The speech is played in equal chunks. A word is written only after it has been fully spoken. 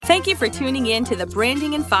Thank you for tuning in to the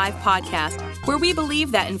Branding in 5 podcast, where we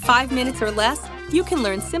believe that in 5 minutes or less, you can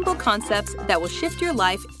learn simple concepts that will shift your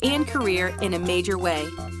life and career in a major way.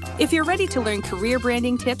 If you're ready to learn career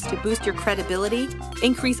branding tips to boost your credibility,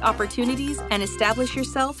 increase opportunities, and establish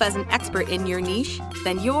yourself as an expert in your niche,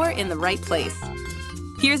 then you're in the right place.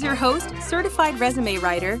 Here's your host, certified resume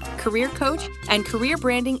writer, career coach, and career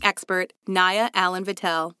branding expert, Naya Allen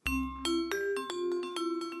Vittel.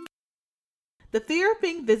 The fear of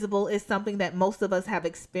being visible is something that most of us have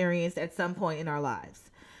experienced at some point in our lives.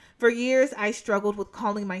 For years, I struggled with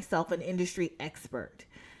calling myself an industry expert.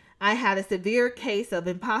 I had a severe case of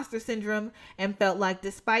imposter syndrome and felt like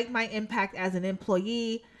despite my impact as an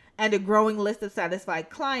employee and a growing list of satisfied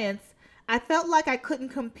clients, I felt like I couldn't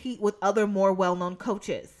compete with other more well-known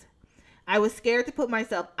coaches. I was scared to put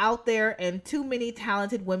myself out there, and too many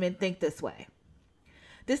talented women think this way.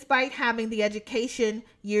 Despite having the education,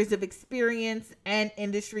 years of experience, and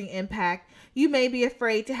industry impact, you may be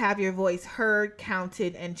afraid to have your voice heard,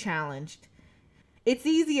 counted, and challenged. It's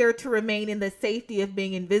easier to remain in the safety of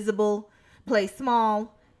being invisible, play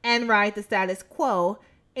small, and ride the status quo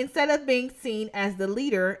instead of being seen as the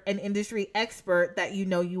leader and industry expert that you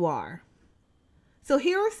know you are. So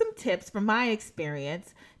here are some tips from my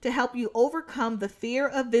experience to help you overcome the fear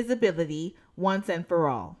of visibility once and for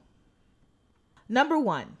all. Number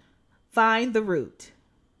 1, find the root.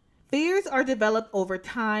 Fears are developed over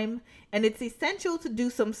time, and it's essential to do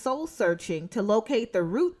some soul searching to locate the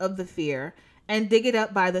root of the fear and dig it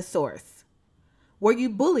up by the source. Were you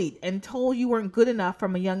bullied and told you weren't good enough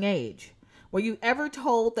from a young age? Were you ever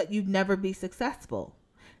told that you'd never be successful?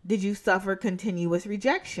 Did you suffer continuous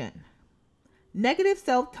rejection? Negative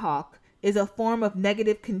self-talk is a form of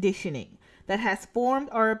negative conditioning that has formed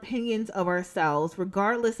our opinions of ourselves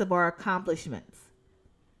regardless of our accomplishments.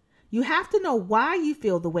 You have to know why you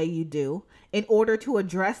feel the way you do in order to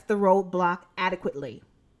address the roadblock adequately.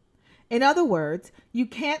 In other words, you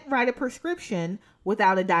can't write a prescription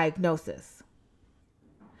without a diagnosis.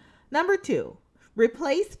 Number 2,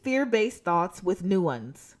 replace fear-based thoughts with new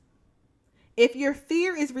ones. If your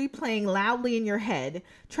fear is replaying loudly in your head,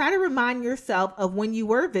 try to remind yourself of when you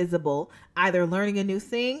were visible, either learning a new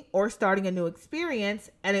thing or starting a new experience,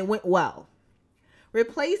 and it went well.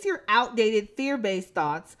 Replace your outdated fear-based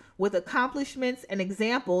thoughts with accomplishments and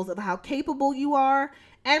examples of how capable you are,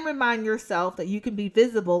 and remind yourself that you can be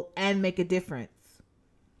visible and make a difference.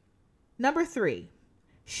 Number 3,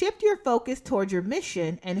 shift your focus towards your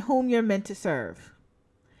mission and whom you're meant to serve.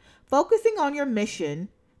 Focusing on your mission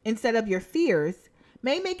instead of your fears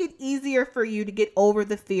may make it easier for you to get over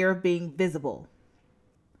the fear of being visible.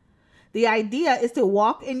 The idea is to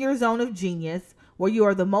walk in your zone of genius where you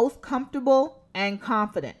are the most comfortable and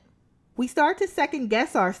confident. We start to second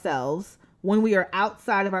guess ourselves when we are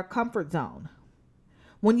outside of our comfort zone.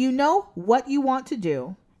 When you know what you want to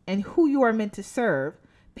do and who you are meant to serve,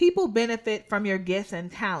 people benefit from your gifts and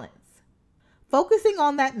talents. Focusing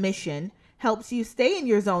on that mission helps you stay in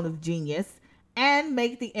your zone of genius and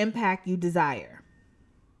make the impact you desire.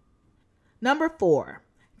 Number 4,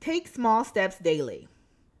 take small steps daily.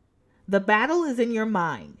 The battle is in your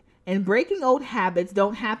mind, and breaking old habits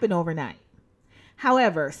don't happen overnight.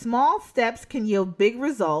 However, small steps can yield big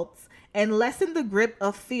results and lessen the grip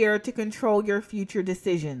of fear to control your future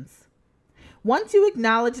decisions. Once you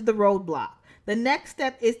acknowledge the roadblock, the next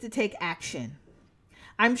step is to take action.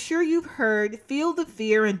 I'm sure you've heard, feel the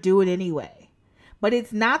fear and do it anyway. But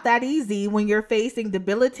it's not that easy when you're facing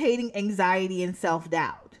debilitating anxiety and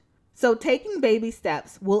self-doubt. So taking baby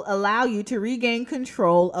steps will allow you to regain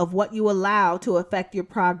control of what you allow to affect your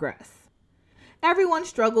progress. Everyone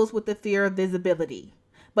struggles with the fear of visibility,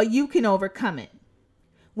 but you can overcome it.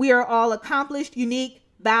 We are all accomplished, unique,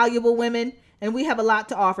 valuable women, and we have a lot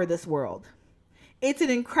to offer this world. It's an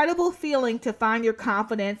incredible feeling to find your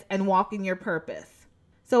confidence and walk in your purpose.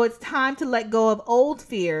 So it's time to let go of old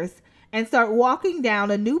fears and start walking down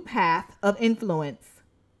a new path of influence.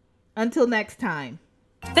 Until next time.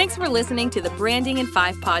 Thanks for listening to the Branding in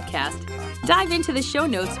 5 podcast. Dive into the show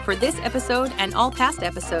notes for this episode and all past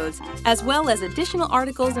episodes, as well as additional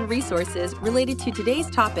articles and resources related to today's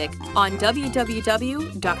topic on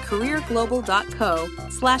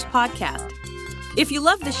www.careerglobal.co/podcast. If you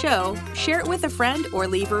love the show, share it with a friend or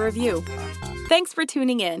leave a review. Thanks for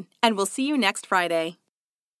tuning in, and we'll see you next Friday.